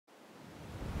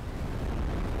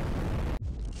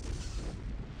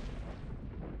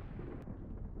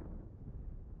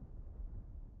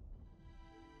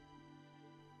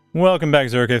Welcome back,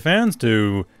 Zero-K fans,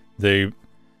 to the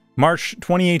March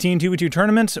 2018 2v2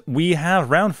 tournament. We have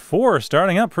round 4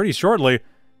 starting up pretty shortly. Going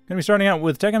to be starting out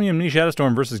with TechAUmNu and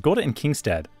minishadowstorm versus Godde and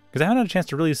Kingstad. Because I haven't had a chance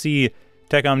to really see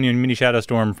TechAUmNu and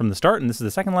minishadowstorm from the start, and this is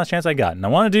the second last chance I got. And I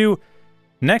want to do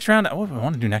next round. What do I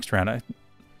want to do next round?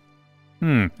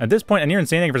 At this point, Anir and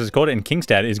Sainang versus Godde and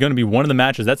Kingstad is going to be one of the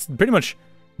matches. That's pretty much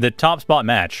the top spot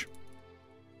match.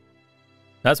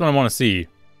 That's what I want to see.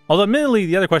 Although, admittedly,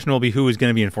 the other question will be who is going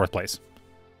to be in 4th place.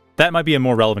 That might be a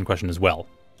more relevant question as well.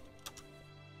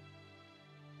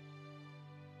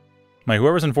 Like,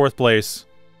 whoever's in 4th place,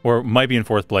 or might be in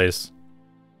 4th place.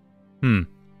 Like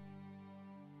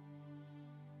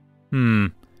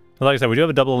I said, we do have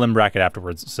a double limb bracket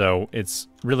afterwards, so it's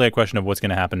really a question of what's going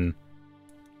to happen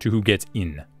to who gets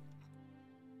in.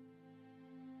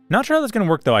 Not sure how that's going to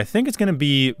work, though. I think it's going to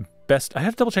be best... I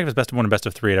have to double check if it's best of 1 or best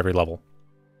of 3 at every level.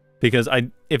 Because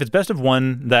if it's best of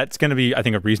 1, that's going to be, I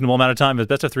think, a reasonable amount of time. If it's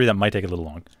best of 3, that might take a little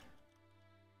long.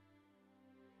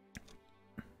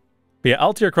 But yeah,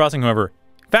 Altair Crossing, however,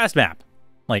 fast map.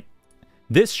 Like,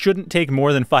 this shouldn't take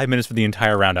more than 5 minutes for the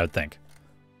entire round, I would think.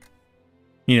 I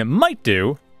mean, it might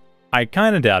do. I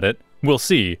kind of doubt it. We'll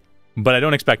see. But I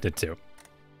don't expect it to.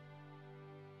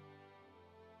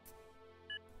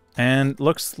 And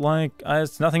looks like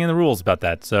there's nothing in the rules about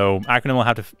that. So Acronym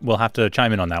will have to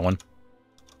chime in on that one.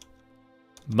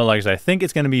 But like I said, I think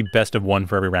it's going to be best of 1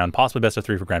 for every round, possibly best of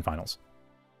 3 for grand finals.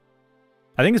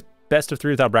 I think it's best of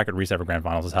 3 without bracket reset for grand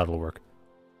finals is how it'll work.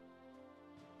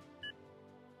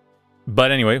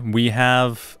 But anyway, we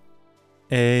have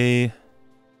the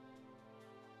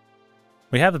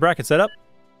bracket set up.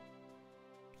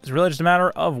 It's really just a matter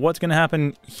of what's going to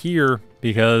happen here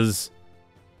because,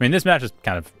 I mean, this match is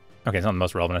kind of, okay, it's not the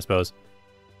most relevant, I suppose.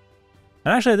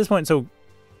 And actually at this point, so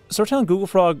Sortale and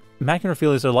GoogleFrog, maackey and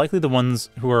Orfelius are likely the ones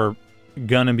who are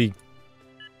gonna be,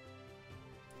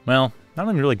 well, not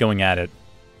even really going at it.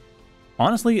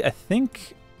 Honestly, I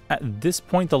think at this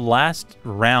point the last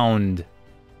round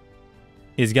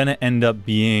is gonna end up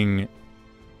being,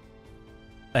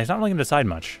 it's not really gonna decide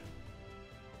much.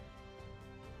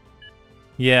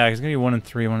 Yeah, it's gonna be 1 and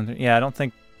 3, 1 and 3. Yeah, I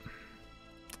think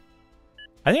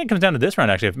it comes down to this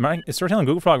round actually. If Sortale and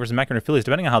GoogleFrog versus maackey and Orfelius,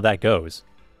 depending on how that goes.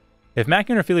 If maackey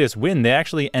and Orfelius win, they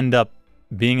actually end up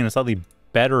being in a slightly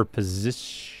better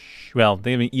position. Well,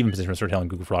 they have an even position with Sortale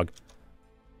and GoogleFrog.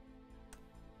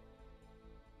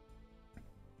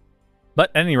 But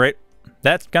at any rate,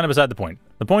 that's kind of beside the point.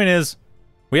 The point is,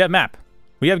 we have map,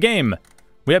 we have game,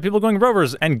 we have people going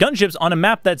Rovers and Gunships on a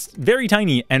map that's very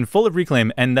tiny and full of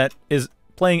reclaim, and that is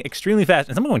playing extremely fast.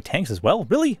 And someone going tanks as well?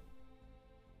 Really?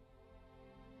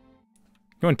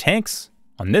 Going tanks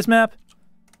on this map?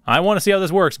 I want to see how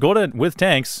this works. Godde with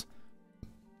tanks.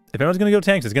 If anyone's going to go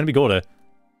tanks, it's going to be Godde.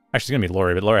 Actually, it's going to be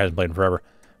Lori, but Lori hasn't played in forever.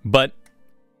 But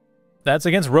that's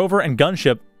against Rover and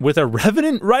Gunship with a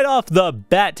Revenant right off the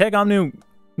bat. TechAUmNu,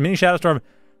 minishadowstorm,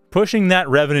 pushing that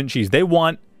Revenant cheese. They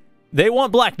want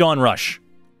Black Dawn Rush.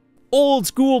 Old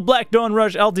school Black Dawn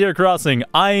Rush, Altair Crossing.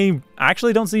 I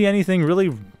actually don't see anything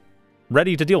really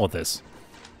ready to deal with this.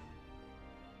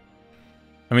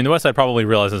 I mean, the West Side probably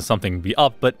realizes something be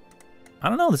up, but I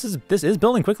don't know, this is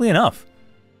building quickly enough.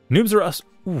 Noobs are us.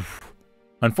 Oof.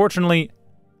 Unfortunately,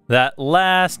 that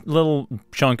last little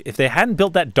chunk, if they hadn't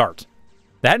built that dart,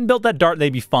 they'd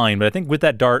be fine, but I think with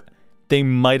that dart, they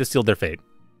might have sealed their fate.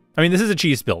 I mean, this is a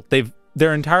cheese build.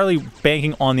 They're entirely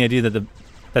banking on the idea that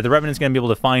the Revenant's going to be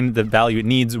able to find the value it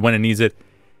needs when it needs it.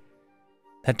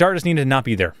 That dart just needed to not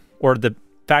be there, or the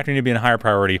factory needed to be in a higher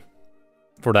priority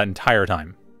for that entire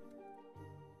time.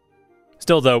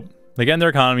 Still, though, they get their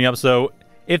economy up, so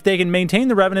if they can maintain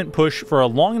the Revenant push for a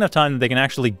long enough time that they can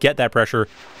actually get that pressure,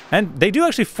 and they do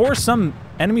actually force some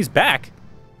enemies back.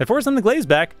 They force them to glaze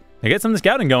back. They get some of the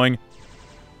scouting going.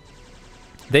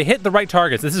 They hit the right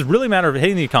targets. This is really a matter of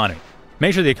hitting the economy.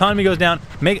 Make sure the economy goes down.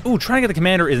 Trying to get the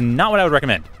commander is not what I would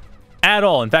recommend at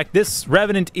all. In fact, this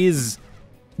Revenant is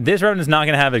not going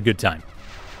to have a good time.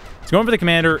 It's going for the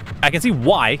commander. I can see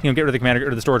why, get rid of the commander, get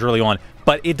rid of the storage early on,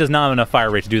 but it does not have enough fire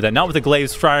rate to do that. Not with the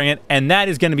glaives firing it, and that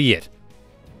is going to be it.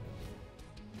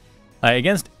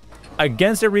 Against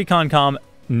a recon comm,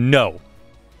 no.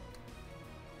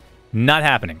 Not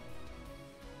happening.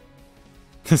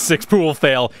 The 6 pool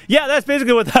fail. Yeah, that's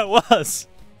basically what that was.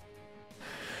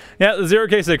 Yeah, the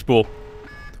 0K 6 pool.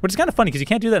 Which is kind of funny, because you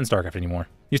can't do that in StarCraft anymore.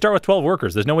 You start with 12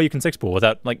 workers. There's no way you can 6 pool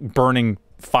without, like, burning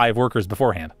 5 workers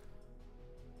beforehand.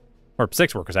 Or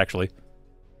 6 workers, actually.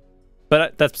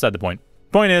 But that's beside the point.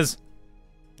 Point is,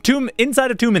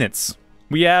 inside of 2 minutes,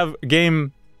 we have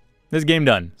this game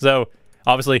done. So,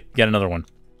 obviously, get another one.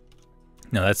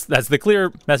 No, that's the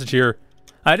clear message here.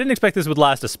 I didn't expect this would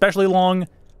last especially long,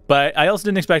 but I also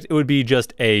didn't expect it would be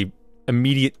just a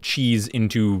immediate cheese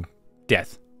into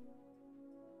death.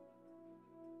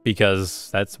 Because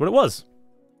that's what it was.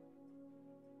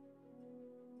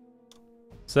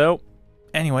 So,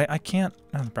 anyway, I can't...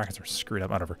 Oh, the brackets are screwed up,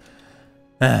 whatever.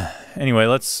 Anyway,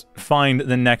 let's find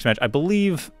the next match. I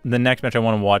believe the next match I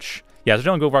want to watch... Yeah,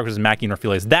 Sortale and GoogleFrog versus maackey and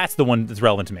Orfelius. That's the one that's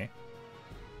relevant to me.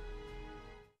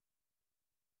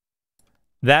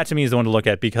 That, to me, is the one to look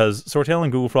at, because Sortale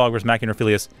and GoogleFrog versus maackey and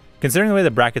Orfelius, considering the way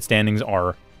the bracket standings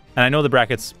are, and I know the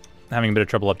bracket's having a bit of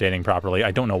trouble updating properly.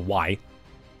 I don't know why,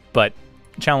 but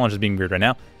challenge is being weird right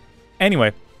now.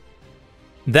 Anyway,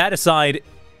 that aside...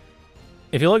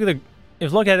 If you look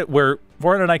at it where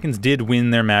Vorad and Icons did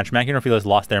win their match, maackey and Orfelius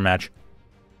lost their match,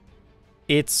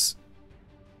 it's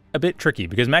a bit tricky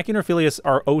because maackey and Orfelius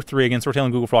are 0-3 against Sortale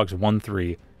and GoogleFrog's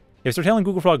 1-3. If Sortale and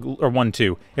GoogleFrog are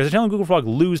 1-2, if Sortale and GoogleFrog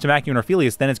lose to maackey and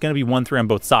Orfelius, then it's going to be 1-3 on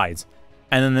both sides.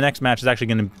 And then the next match is actually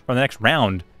going to, or the next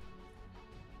round,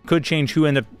 could change who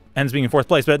ends up being in 4th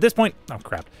place. But at this point, oh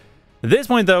crap. At this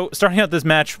point though, starting out this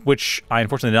match, which I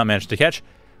unfortunately did not manage to catch,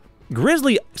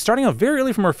 Grizzly starting out very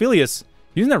early from Orfelius,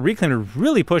 using that reclaim to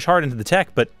really push hard into the tech,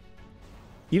 but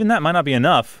even that might not be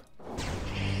enough.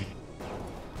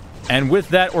 And with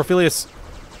that, Orfelius...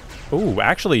 Ooh,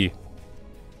 actually...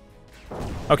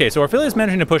 Okay, so Orfelius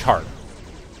managing to push hard.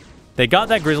 They got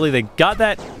that Grizzly, they got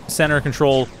that center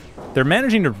control. They're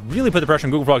managing to really put the pressure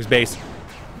on GoogleFrog's base,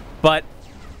 but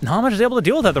not much is able to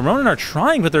deal with that. The Ronin are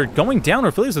trying, but they're going down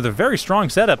Orfelius with a very strong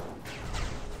setup.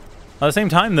 At the same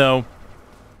time, though,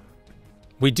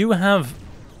 we do have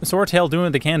Sortale doing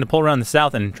what they can to pull around the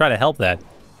south and try to help that.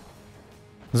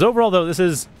 So overall, though, this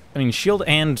is, I mean, Shield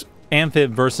and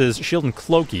Amphib versus Shield and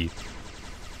Cloaky.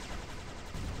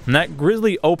 And that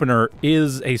Grizzly opener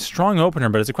is a strong opener,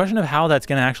 but it's a question of how that's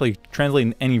going to actually translate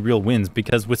in any real wins,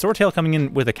 because with Sortale coming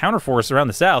in with a counterforce around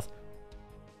the south,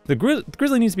 the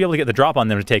Grizzly needs to be able to get the drop on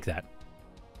them to take that.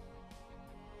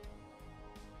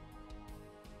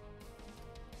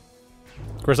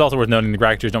 Of course, also worth noting, the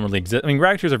Gratiers don't really exist. I mean,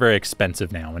 Gratiers are very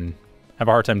expensive now and have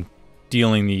a hard time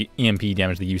dealing the EMP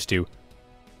damage they used to. And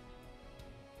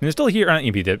they're still here, not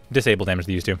EMP, disable damage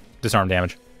they used to, disarm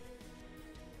damage.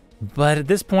 But at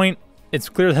this point, it's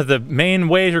clear that the main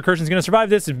way Recursion's going to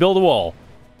survive this is build a wall.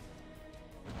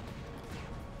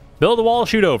 Build a wall,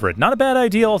 shoot over it. Not a bad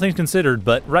idea, all things considered,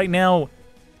 but right now,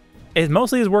 it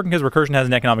mostly is working because Recursion has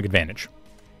an economic advantage.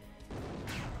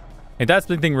 And that's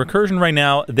the thing, Recursion right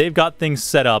now, they've got things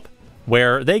set up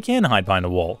where they can hide behind a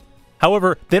wall.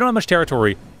 However, they don't have much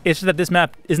territory. It's just that this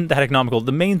map isn't that economical.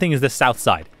 The main thing is the south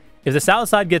side. If the south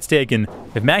side gets taken,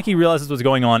 if maackey realizes what's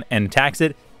going on and attacks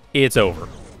it, it's over.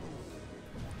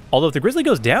 Although if the Grizzly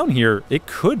goes down here, it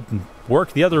could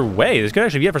work the other way. This could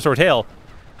actually be it for Sortale.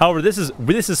 However, this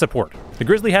is support. The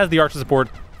Grizzly has the Archer support,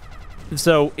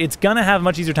 so it's gonna have a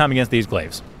much easier time against these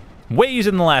Glaives. Way easier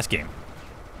than the last game.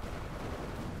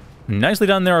 Nicely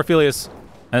done there, Orfelius.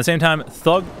 At the same time,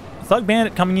 Thug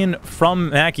Bandit coming in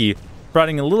from maackey,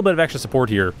 providing a little bit of extra support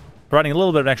here, providing a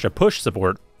little bit of extra push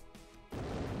support.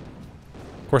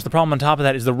 Of course, the problem on top of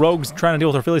that is the Rogues trying to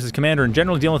deal with Orfelius' commander and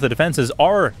generally dealing with the defenses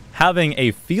are having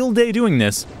a field day doing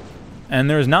this, and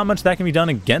there's not much that can be done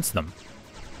against them.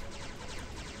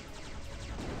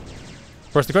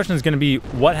 Of course, the question is going to be,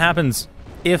 what happens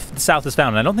if the south is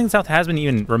found? And I don't think the south has been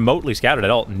even remotely scouted at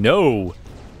all. No!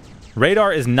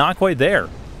 Radar is not quite there.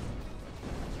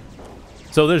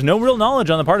 So there's no real knowledge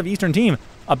on the part of the Eastern team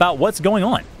about what's going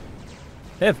on.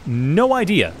 They have no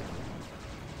idea.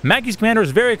 maackey's commander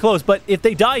is very close, but if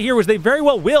they die here, which they very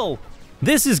well will,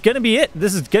 this is going to be it.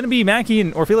 This is going to be maackey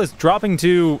and Orfelius dropping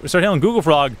to Sortale and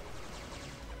GoogleFrog.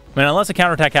 I mean, unless a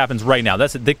counterattack happens right now.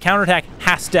 That's it. The counterattack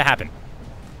has to happen.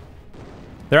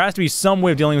 There has to be some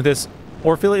way of dealing with this.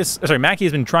 maackey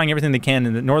has been trying everything they can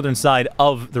in the northern side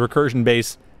of the Recursion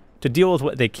base to deal with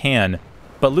what they can,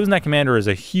 but losing that commander is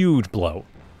a huge blow.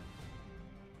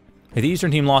 The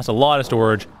Eastern team lost a lot of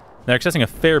storage. They're accessing a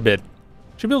fair bit.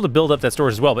 Should be able to build up that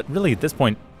storage as well, but really at this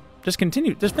point, just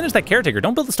continue. Just finish that caretaker.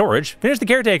 Don't build the storage. Finish the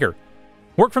caretaker.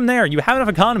 Work from there. You have enough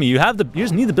economy. You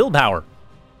just need the build power.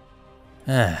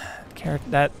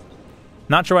 That.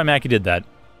 Not sure why maackey did that.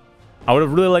 I would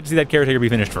have really liked to see that caretaker be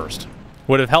finished first.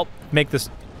 Would have helped make the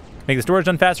storage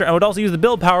done faster. I would also use the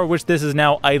build power, which this is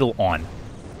now idle on.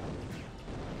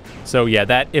 So yeah,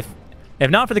 that if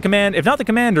not for the command, if not the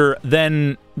commander,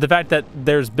 then the fact that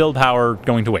there's build power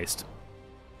going to waste.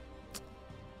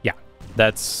 Yeah,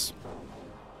 that's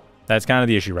kind of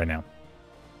the issue right now.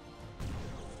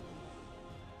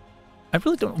 I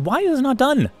really don't. Why is it not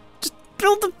done? Just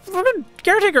build the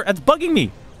caretaker. That's bugging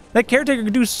me. That caretaker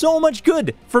could do so much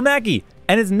good for maackey,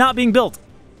 and it's not being built.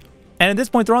 And at this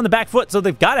point, they're on the back foot, so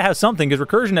they've got to have something, because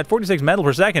recursion at 46 metal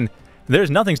per second,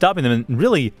 there's nothing stopping them. And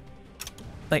really,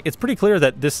 like, it's pretty clear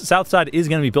that this south side is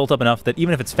going to be built up enough that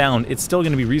even if it's found, it's still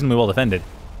going to be reasonably well defended.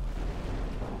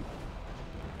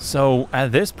 So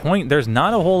at this point, there's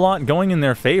not a whole lot going in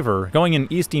their favor, going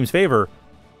in East Team's favor,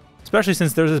 especially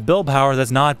since there's this build power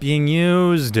that's not being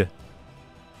used.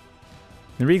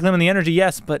 The reclaiming the energy,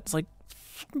 yes, but it's like,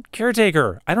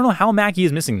 Caretaker. I don't know how maackey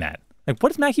is missing that. Like,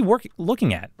 what is maackey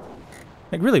looking at?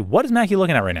 Like, really, what is maackey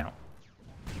looking at right now?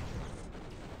 Okay,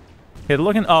 they're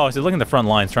looking... Oh, so they're looking at the front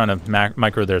lines, trying to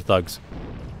micro their thugs.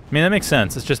 I mean, that makes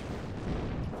sense. It's just...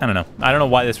 I don't know. I don't know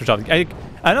why they switched off. I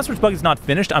know switch bug is not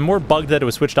finished. I'm more bugged that it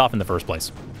was switched off in the first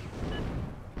place.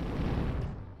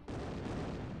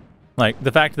 Like,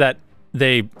 the fact that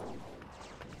they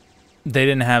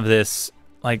didn't have this...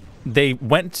 Like, they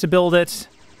went to build it,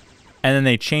 and then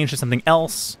they changed to something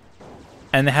else,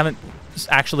 and they haven't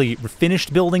actually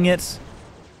finished building it,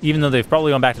 even though they've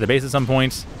probably gone back to the base at some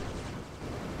point.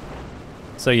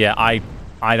 So yeah, I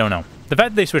don't know. The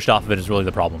fact that they switched off of it is really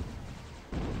the problem.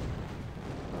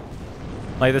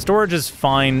 Like, the storage is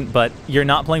fine, but you're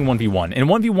not playing 1v1. In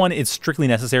 1v1, it's strictly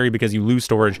necessary because you lose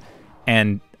storage,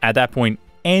 and at that point,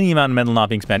 any amount of metal not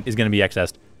being spent is going to be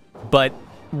accessed. But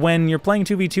when you're playing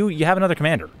 2v2, you have another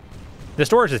commander. The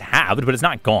storage is halved, but it's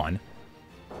not gone.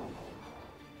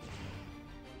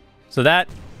 So that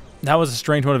was a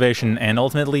strange motivation, and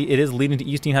ultimately it is leading to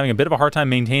East Team having a bit of a hard time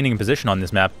maintaining a position on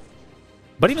this map.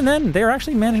 But even then, they're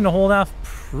actually managing to hold off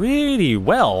pretty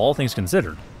well, all things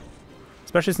considered.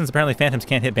 Especially since apparently Phantoms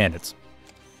can't hit bandits.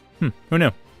 Who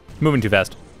knew? Moving too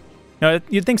fast. Now,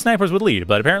 you'd think snipers would lead,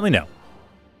 but apparently no.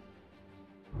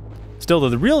 Still, though,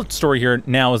 the real story here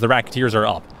now is the Racketeers are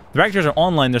up. The Racketeers are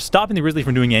online, they're stopping the Grizzly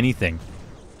from doing anything.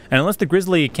 And unless the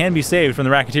Grizzly can be saved from the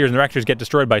Racketeers and the Racketeers get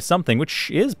destroyed by something, which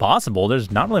is possible,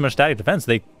 there's not really much static defense.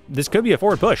 This could be a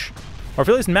forward push.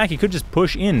 Orfelius and maackey could just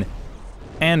push in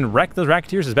and wreck those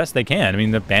Racketeers as best they can. I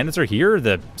mean, the bandits are here,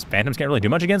 the Phantoms can't really do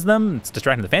much against them, it's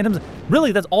distracting the Phantoms.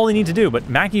 Really, that's all they need to do, but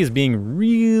maackey is being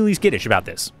really skittish about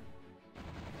this.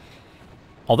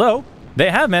 Although,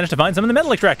 they have managed to find some of the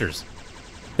metal extractors.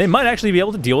 They might actually be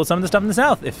able to deal with some of the stuff in the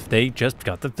south if they just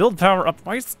got the build power up.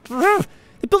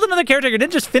 They built another Caretaker,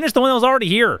 didn't just finish the one that was already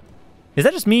here. Is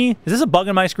that just me? Is this a bug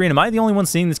on my screen? Am I the only one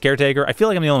seeing this Caretaker? I feel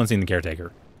like I'm the only one seeing the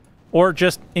Caretaker. Or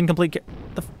just incomplete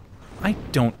I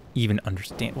don't even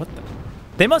understand. What the...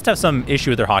 They must have some issue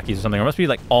with their hotkeys or something. Or must be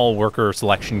like all worker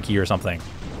selection key or something.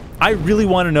 I really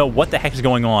want to know what the heck is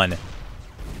going on. I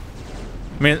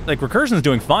mean, like, Recursion's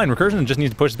doing fine. Recursion just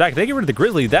needs to push back. If they get rid of the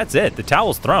Grizzly, that's it. The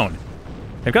towel's thrown.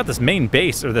 They've got this main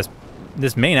base, or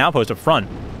this main outpost up front,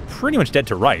 pretty much dead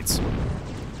to rights.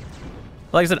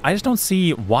 Like I said, I just don't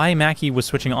see why maackey was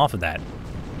switching off of that.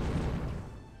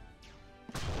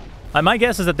 My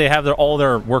guess is that they have all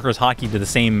their workers hotkeyed to the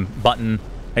same button,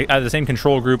 either the same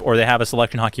control group, or they have a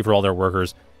selection hotkey for all their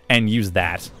workers, and use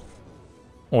that.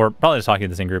 Or probably just hotkey to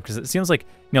the same group, because it seems like,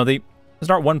 you know, they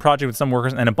start one project with some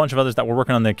workers, and a bunch of others that were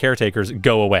working on the Caretakers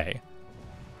go away.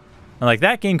 And like,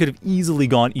 that game could have easily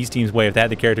gone East Team's way if they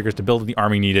had the Caretakers to build what the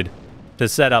army needed to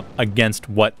set up against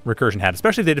what Recursion had,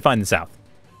 especially if they defined the south.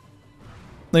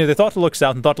 Like, they thought to look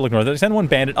south and thought to look north. They sent one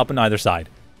bandit up on either side.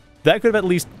 That could have at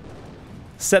least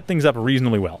set things up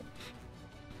reasonably well.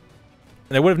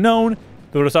 And they would have known,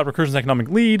 they would have stopped Recursion's economic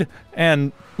lead,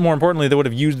 and more importantly, they would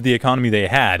have used the economy they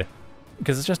had.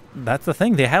 Because it's just, that's the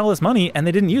thing. They had all this money, and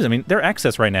they didn't use it. I mean, they're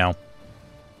excess right now.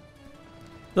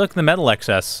 Look at the metal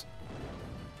excess.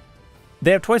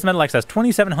 They have twice metal excess,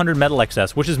 2,700 metal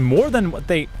excess, which is more than what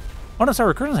they... Oh, no, sorry,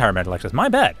 Recursion's higher metal excess. My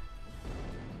bad.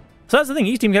 So that's the thing.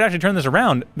 East Team could actually turn this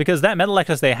around, because that metal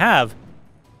excess they have,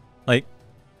 like,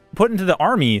 put into the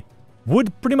army,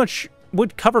 would pretty much,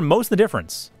 would cover most of the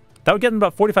difference. That would get them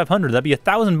about 4,500. That'd be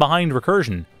 1,000 behind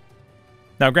Recursion.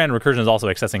 Now, granted, Recursion is also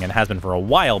accessing and has been for a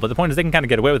while, but the point is they can kind of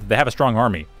get away with it. They have a strong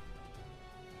army.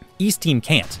 East Team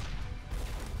can't.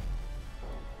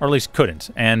 Or at least couldn't.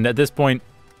 And at this point,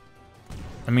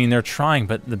 I mean, they're trying,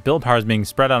 but the build power is being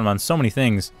spread out on so many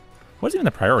things. What's even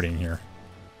the priority in here?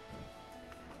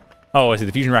 Oh, I see.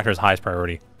 The fusion reactor is highest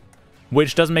priority.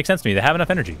 Which doesn't make sense to me. They have enough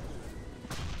energy.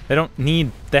 They don't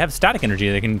need... They have static energy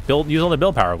they can use all their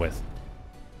build power with.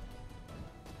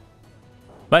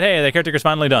 But hey, the Caretaker's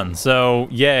finally done, so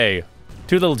yay.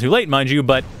 Too little too late, mind you,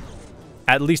 but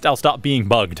at least I'll stop being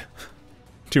bugged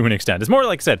to an extent. It's more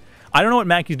like I said, I don't know what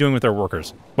maackey's doing with their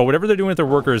workers, but whatever they're doing with their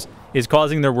workers is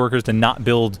causing their workers to not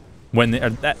build when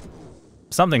they...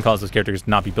 something causes those Caretakers to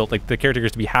not be built, like the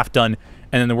Caretakers to be half done,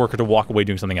 and then the worker to walk away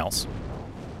doing something else.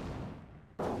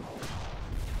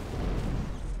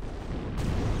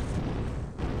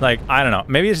 Like, I don't know.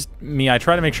 Maybe it's just me. I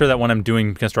try to make sure that when I'm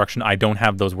doing construction, I don't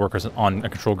have those workers on a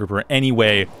control group or in any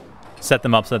way set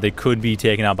them up so that they could be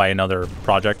taken out by another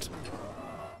project.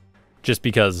 Just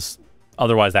because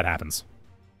otherwise that happens.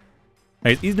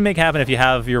 Like, it's easy to make happen if you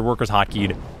have your workers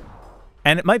hotkeyed.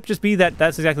 And it might just be that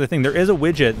that's exactly the thing. There is a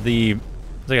widget,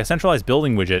 it's like a centralized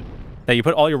building widget, that you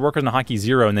put all your workers in the hotkey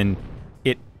 0, and then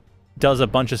it does a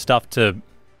bunch of stuff to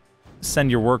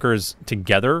send your workers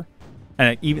together.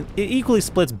 And it equally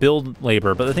splits build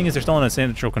labor, but the thing is they're still in a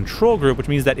central control group, which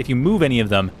means that if you move any of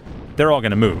them, they're all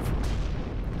going to move.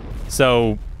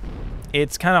 So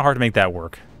it's kind of hard to make that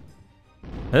work.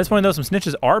 At this point, though, some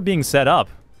snitches are being set up,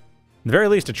 at the very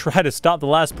least to try to stop the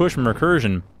last push from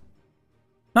recursion.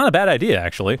 Not a bad idea,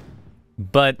 actually,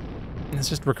 but it's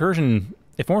just recursion,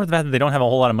 if more for the fact that they don't have a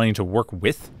whole lot of money to work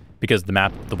with, because the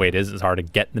map, the way it is hard to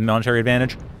get the monetary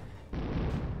advantage,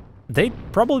 they'd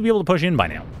probably be able to push in by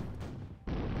now.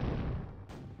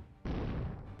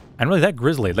 And really, that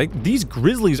grizzly, like, these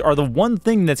grizzlies are the one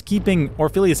thing that's keeping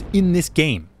Orfelius in this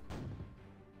game.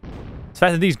 The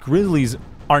fact that these grizzlies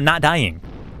are not dying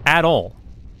at all.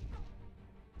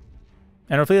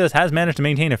 And Orfelius has managed to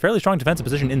maintain a fairly strong defensive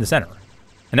position in the center.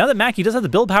 And now that maackey does have the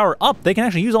build power up, they can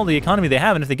actually use all the economy they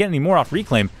have, and if they get any more off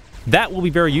reclaim, that will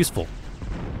be very useful.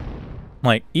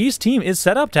 Like, East team is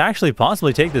set up to actually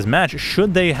possibly take this match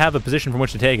should they have a position from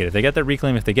which to take it. If they get that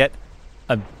reclaim, if they get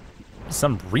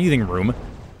some breathing room,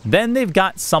 then they've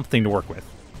got something to work with.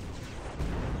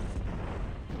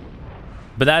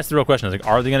 But that's the real question. Is like,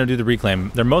 are they going to do the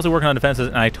reclaim? They're mostly working on defenses,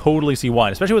 and I totally see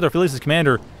why. Especially with Orfelius'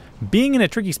 commander being in a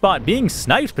tricky spot, being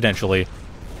sniped potentially.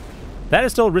 That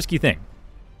is still a risky thing.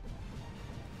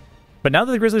 But now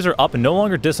that the Grizzlies are up and no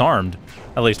longer disarmed,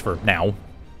 at least for now,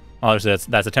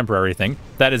 obviously that's a temporary thing.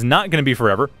 That is not going to be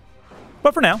forever.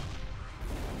 But for now,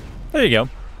 there you go.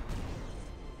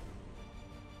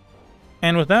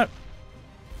 And with that,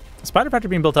 Spider Factory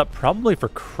being built up probably for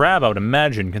crab, I would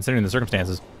imagine, considering the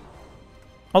circumstances.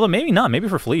 Although maybe not, maybe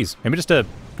for fleas. Maybe just to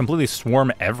completely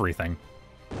swarm everything.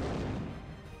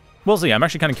 We'll see. I'm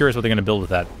actually kind of curious what they're going to build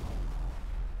with that.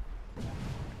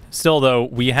 Still, though,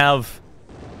 we have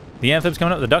the Amphibs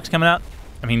coming out, the Ducks coming out.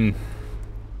 I mean,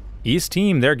 East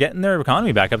team, they're getting their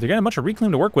economy back up. They're getting a bunch of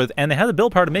reclaim to work with, and they have the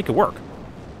build power to make it work.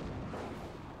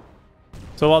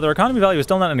 So while their economy value is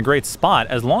still not in a great spot,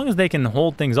 as long as they can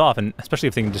hold things off, and especially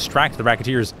if they can distract the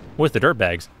Racketeers with the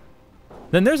dirtbags,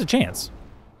 then there's a chance.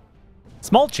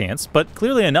 Small chance, but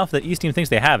clearly enough that East team thinks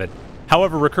they have it.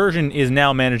 However, Recursion is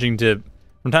now managing to,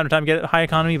 from time to time, get a high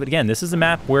economy, but again, this is a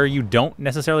map where you don't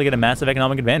necessarily get a massive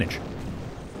economic advantage.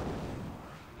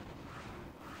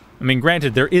 I mean,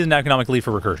 granted, there is an economic lead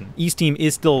for Recursion. East team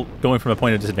is still going from a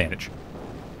point of disadvantage.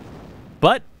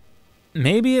 But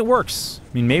maybe it works.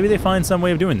 I mean, maybe they find some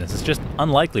way of doing this. It's just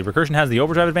unlikely. Recursion has the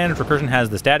overdrive advantage. Recursion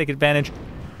has the static advantage.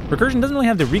 Recursion doesn't really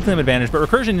have the reclaim advantage, but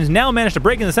Recursion has now managed to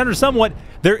break in the center somewhat.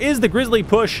 There is the Grizzly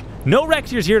push. No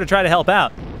Racketeers here to try to help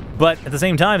out. But at the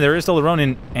same time, there is still the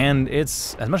Ronin, and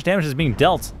it's as much damage as being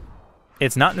dealt.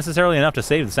 It's not necessarily enough to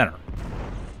save the center.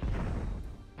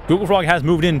 GoogleFrog has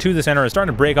moved into the center, is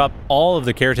starting to break up all of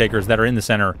the caretakers that are in the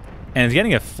center, and is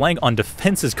getting a flank on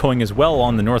defenses going as well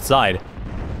on the north side.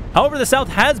 However, the south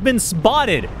has been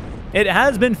spotted. It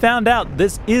has been found out.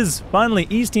 This is finally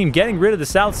East team getting rid of the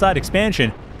south side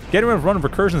expansion, getting rid of one of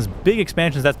Recursion's big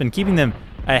expansions that's been keeping them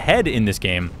ahead in this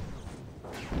game.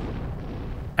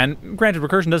 And granted,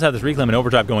 Recursion does have this reclaim and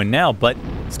overdrive going now, but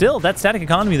still, that static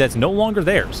economy that's no longer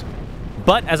theirs.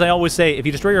 But, as I always say, if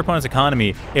you destroy your opponent's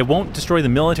economy, it won't destroy the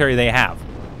military they have.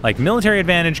 Like, military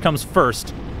advantage comes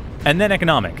first, and then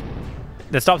economic.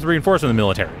 That stops the reinforcement of the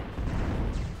military.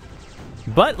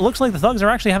 But it looks like the Thugs are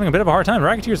actually having a bit of a hard time. The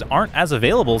Racketeers aren't as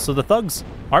available, so the Thugs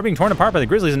are being torn apart by the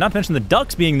Grizzlies, and not to mention the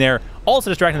Ducks being there, also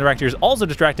distracting the Racketeers, also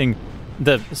distracting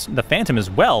the Phantom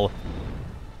as well,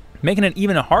 making it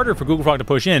even harder for GoogleFrog to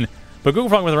push in. But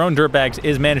GoogleFrog with their own dirtbags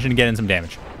is managing to get in some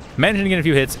damage. Managing to get a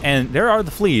few hits, and there are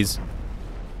the fleas.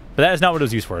 But that is not what it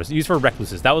was used for. It was used for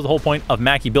recluses. That was the whole point of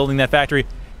maackey building that factory.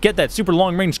 Get that super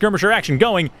long-range skirmisher action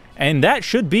going, and that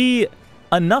should be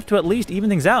enough to at least even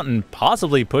things out and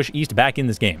possibly push East back in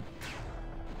this game.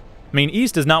 I mean,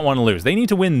 East does not want to lose. They need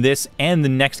to win this and the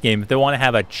next game if they want to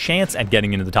have a chance at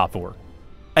getting into the top 4.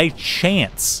 A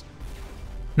chance.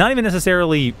 Not even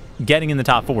necessarily getting in the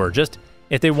top 4, just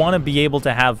if they want to be able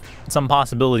to have some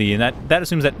possibility, and that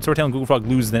assumes that Sortale and GoogleFrog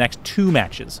lose the next 2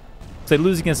 matches. So they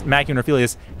lose against maackey and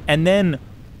Orfelius, and then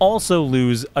also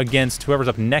lose against whoever's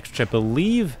up next, which I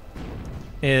believe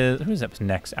is... Who's up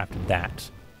next after that?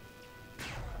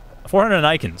 400 and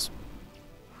Icons.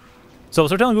 So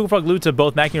Sortale and GoogleFrog lose to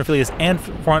both maackey and Orfelius and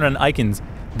 400 and Icons.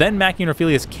 Then maackey and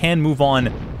Orfelius can move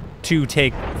on to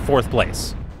take 4th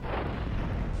place.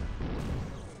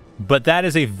 But that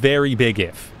is a very big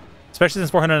if. Especially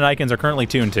since 400 Icons are currently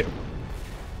 2-2.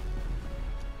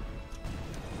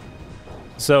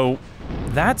 So,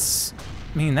 that's...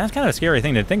 I mean, that's kind of a scary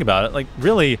thing to think about. It. Like,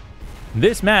 really,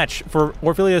 this match for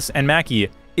Orfelius and Maackey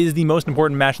is the most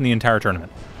important match in the entire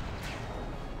tournament.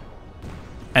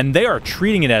 And they are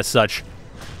treating it as such.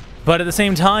 But at the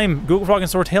same time, GoogleFrog and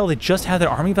Sortale, they just had their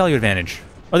army value advantage.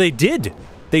 Or they did.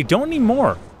 They don't need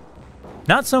more.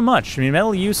 Not so much. I mean,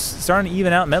 metal use starting to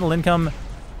even out. Metal income,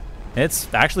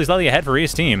 it's actually slightly ahead for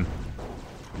East Team.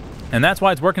 And that's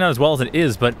why it's working out as well as it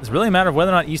is. But it's really a matter of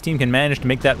whether or not East Team can manage to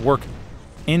make that work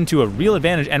into a real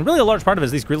advantage. And really a large part of it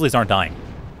is these Grizzlies aren't dying.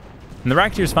 And the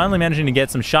Racketeers finally managing to get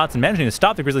some shots and managing to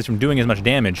stop the Grizzlies from doing as much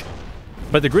damage.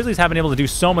 But the Grizzlies have been able to do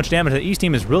so much damage that the East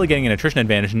Team is really getting an attrition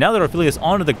advantage. Now that Orfelius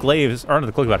onto the Glaives, or onto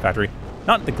the Cloaky factory.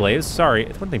 Not the Glaives, sorry.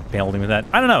 What are they building with that?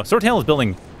 I don't know. Sortale is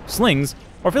building slings.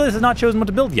 Orfelius has not chosen what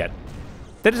to build yet.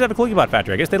 They just have a Cloaky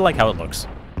factory. I guess they like how it looks.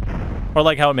 Or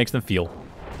like how it makes them feel.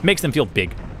 Makes them feel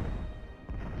big.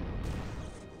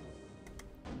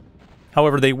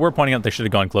 However, they were pointing out they should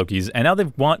have gone Cloakies, and now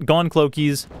they've gone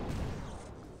Cloakies.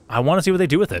 I want to see what they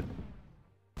do with it.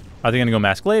 Are they going to go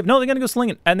Mass Glaive? No, they're going to go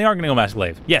Sling, and they are going to go Mass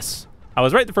Glaive. Yes, I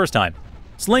was right the first time.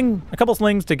 Sling, a couple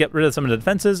slings to get rid of some of the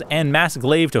defenses, and Mass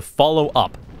Glaive to follow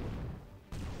up.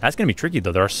 That's going to be tricky,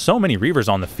 though. There are so many Reavers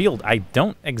on the field, I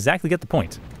don't exactly get the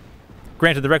point.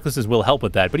 Granted, the Recluses will help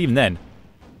with that, but even then,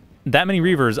 that many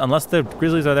Reavers, unless the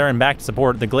Grizzlies are there and back to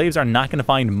support, the Glaives are not going to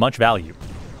find much value.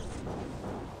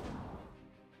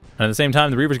 And at the same time,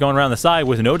 the Reavers going around the side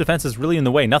with no defenses really in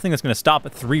the way. Nothing that's going to stop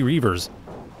 3 Reavers.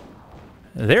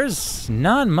 There's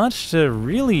not much to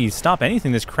really stop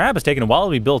anything. This crab has taken a while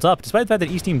to be built up, despite the fact that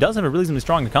East Team does have a reasonably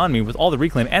strong economy with all the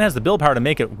reclaim and has the build power to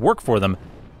make it work for them.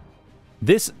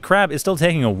 This crab is still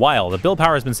taking a while. The build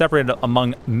power has been separated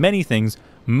among many things,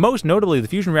 most notably the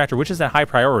fusion reactor, which is at high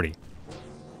priority.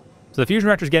 So the fusion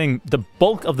reactor is getting the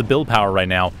bulk of the build power right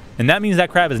now, and that means that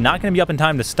crab is not going to be up in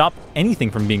time to stop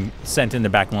anything from being sent in their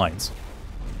back lines.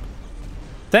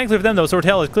 Thankfully for them, though,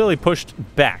 Sortale is clearly pushed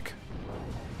back.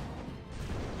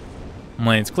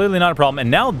 It's clearly not a problem.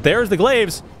 And now there's the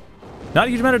Glaives. Not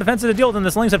a huge amount of defense to deal with, and the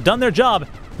Slings have done their job.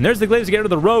 And there's the Glaives to get rid of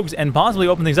the Rogues and possibly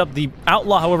open things up. The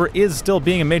Outlaw, however, is still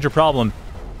being a major problem.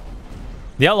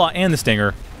 The Outlaw and the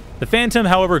Stinger. The Phantom,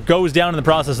 however, goes down in the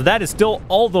process, so that is still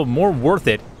all the more worth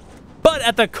it. But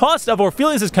at the cost of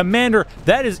Orfelius' commander,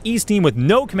 that is East Team with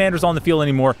no commanders on the field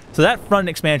anymore, so that front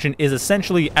expansion is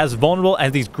essentially as vulnerable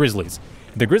as these Grizzlies.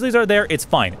 If the Grizzlies are there, it's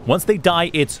fine. Once they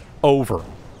die, it's over.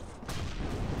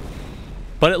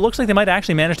 But it looks like they might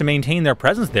actually manage to maintain their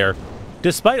presence there,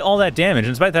 despite all that damage,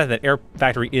 and despite the fact that Air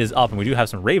Factory is up, and we do have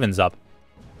some Ravens up.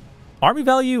 Army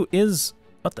value is...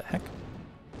 what the heck?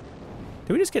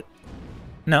 Did we just get...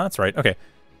 no, that's right. Okay.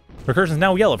 Recursion's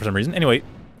now yellow for some reason. Anyway,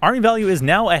 Army value is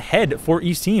now ahead for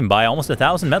East Team by almost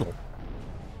 1,000 metal.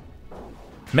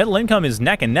 Metal income is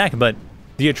neck and neck, but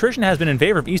the attrition has been in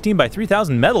favor of East Team by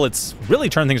 3,000 metal. It's really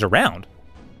turned things around.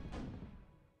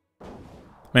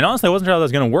 I mean, honestly, I wasn't sure how that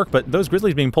was going to work, but those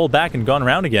Grizzlies being pulled back and gone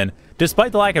around again,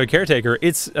 despite the lack of a caretaker,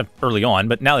 it's early on,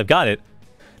 but now they've got it.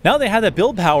 Now they have that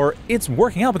build power, it's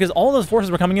working out because all those forces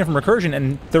were coming in from Recursion,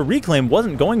 and the reclaim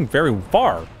wasn't going very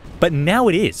far, but now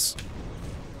it is.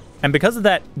 And because of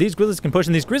that, these Grizzlies can push,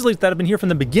 and these Grizzlies that have been here from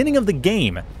the beginning of the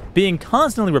game, being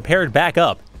constantly repaired back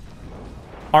up,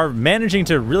 are managing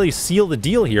to really seal the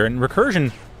deal here, and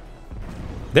Recursion,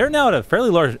 they're now at a fairly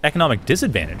large economic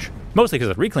disadvantage. Mostly because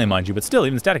of reclaim, mind you, but still,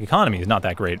 even static economy is not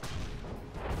that great.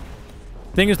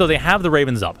 Thing is, though, they have the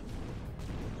Ravens up.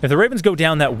 If the Ravens go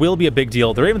down, that will be a big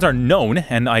deal. The Ravens are known,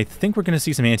 and I think we're going to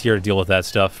see some anti-air to deal with that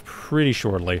stuff pretty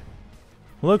shortly.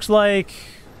 Looks like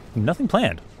nothing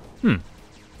planned.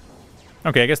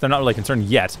 Okay, I guess they're not really concerned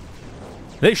yet.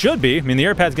 They should be. I mean, the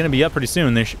air pad's going to be up pretty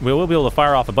soon. We will be able to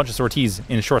fire off a bunch of sorties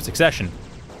in short succession.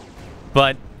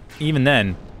 But even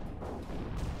then,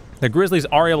 the Grizzlies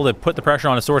are able to put the pressure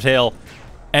on a Sortale,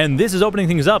 and this is opening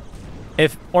things up.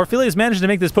 If Orfelius manages to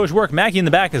make this push work, Maackey in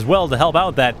the back as well to help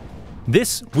out that,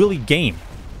 this will be game.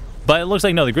 But it looks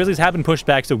like, no, the Grizzlies have been pushed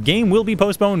back, so game will be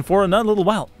postponed for another little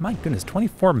while. My goodness,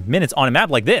 24 minutes on a map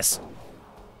like this.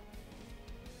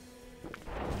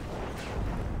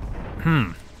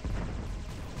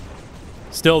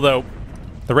 Still, though,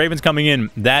 the Ravens coming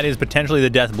in, that is potentially the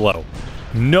death blow.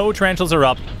 No tarantulas are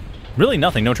up. Really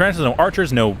nothing. No tarantulas, no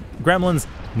archers, no gremlins.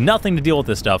 Nothing to deal with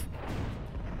this stuff.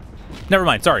 Never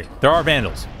mind. Sorry. There are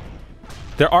vandals.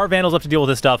 There are vandals up to deal with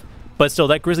this stuff. But still,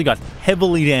 that Grizzly got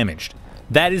heavily damaged.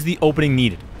 That is the opening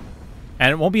needed.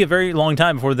 And it won't be a very long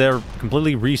time before they're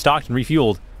completely restocked and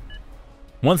refueled.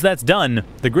 Once that's done,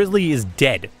 the Grizzly is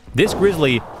dead. This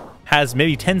Grizzly has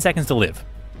maybe 10 seconds to live.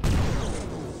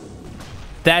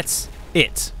 That's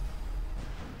it.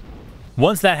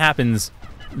 Once that happens,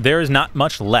 there is not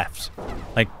much left.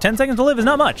 Like, 10 seconds to live is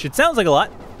not much. It sounds like a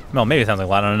lot. Well, maybe it sounds like a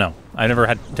lot. I don't know. I never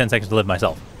had 10 seconds to live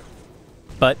myself.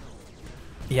 But,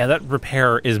 yeah, that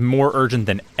repair is more urgent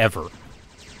than ever. I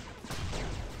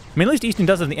mean, at least Easton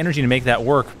does have the energy to make that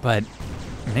work, but,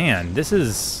 man, this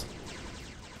is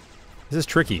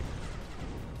tricky.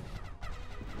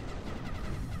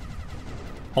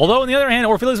 Although, on the other hand,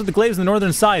 Orfelius with the glaives on the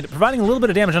northern side, providing a little bit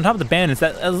of damage on top of the bandits,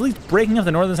 that at least breaking up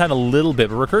the northern side a little bit,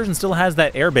 but Recursion still has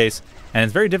that air base, and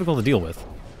it's very difficult to deal with.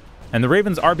 And the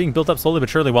Ravens are being built up slowly but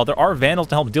surely, while there are Vandals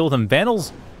to help deal with them.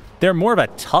 Vandals, they're more of a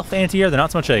tough anti-air, they're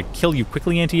not so much a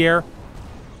kill-you-quickly anti-air.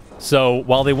 So,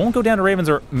 while they won't go down to Ravens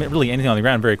or really anything on the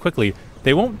ground very quickly,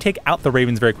 they won't take out the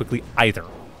Ravens very quickly either.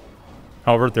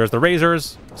 However, there's the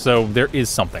Razors, so there is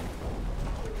something.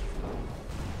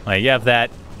 Like, you have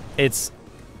that. It's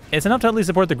enough to at least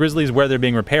support the Grizzlies where they're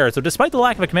being repaired. So despite the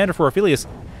lack of a commander for Orfelius,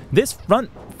 this front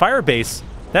fire base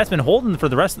that's been holding for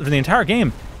the entire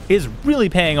game is really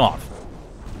paying off.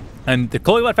 And the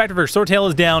Cloaky factory for Sortale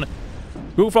is down.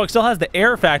 GoogleFrog still has the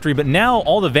air factory, but now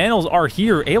all the Vandals are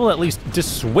here, able to at least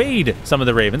dissuade some of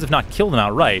the Ravens, if not kill them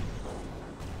outright.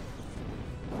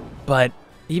 But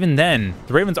even then,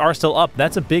 the Ravens are still up.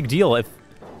 That's a big deal. If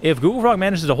GoogleFrog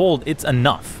manages to hold, it's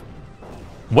enough.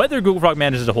 Whether GoogleFrog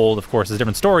manages to hold, of course, is a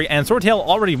different story, and Sortale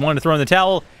already wanted to throw in the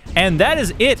towel, and that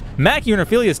is it. Maackey and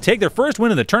Orfelius take their first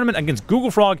win of the tournament against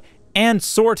GoogleFrog and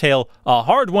Sortale. A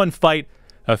hard-won fight,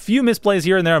 a few misplays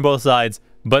here and there on both sides,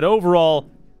 but overall,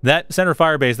 that center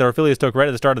fire base that Orfelius took right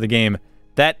at the start of the game,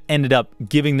 that ended up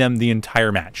giving them the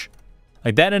entire match.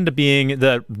 Like, that ended up being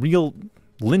the real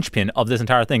linchpin of this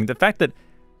entire thing. The fact that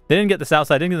they didn't get the south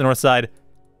side, didn't get the north side,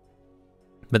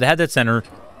 but they had that center.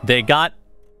 They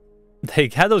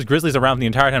had those Grizzlies around the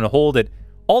entire time to hold it.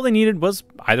 All they needed was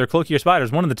either Cloaky or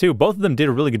Spiders, one of the two. Both of them did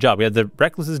a really good job. We had the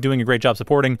Recklesses doing a great job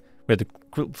supporting. We had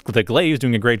the Glaives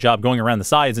doing a great job going around the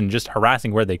sides and just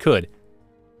harassing where they could.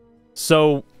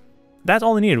 So that's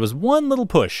all they needed was one little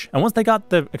push. And once they got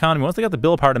the economy, once they got the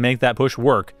bill power to make that push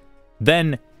work,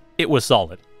 then it was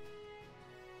solid.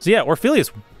 So yeah,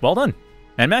 Orfelius, well done.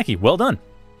 And Maackey, well done.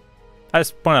 I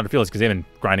just point out Orfelius because they've been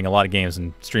grinding a lot of games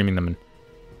and streaming them and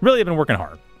really have been working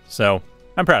hard. So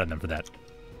I'm proud of them for that.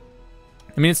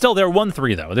 I mean, it's still, they're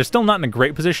 1-3 though. They're still not in a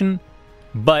great position,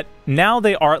 but now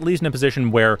they are at least in a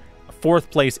position where 4th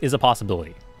place is a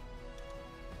possibility.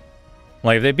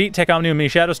 Like, if they beat TechAUmNu and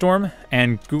minishadowstorm,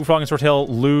 and GoogleFrog and Sortale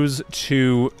lose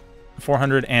to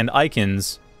 400 and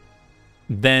Icons,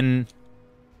 then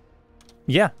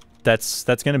yeah, that's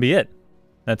going to be it.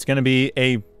 That's going to be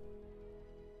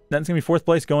 4th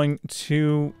place going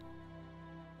to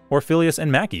Orfelius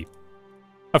and Maackey.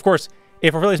 Of course,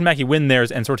 if Orfelius and Maackey win theirs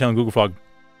and Sortale and GoogleFrog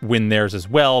win theirs as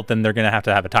well, then they're going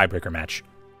to have a tiebreaker match.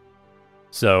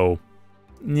 So,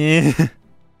 yeah.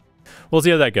 We'll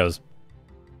see how that goes.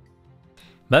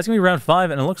 That's going to be round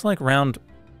 5, and it looks like round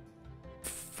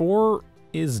 4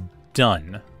 is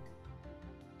done.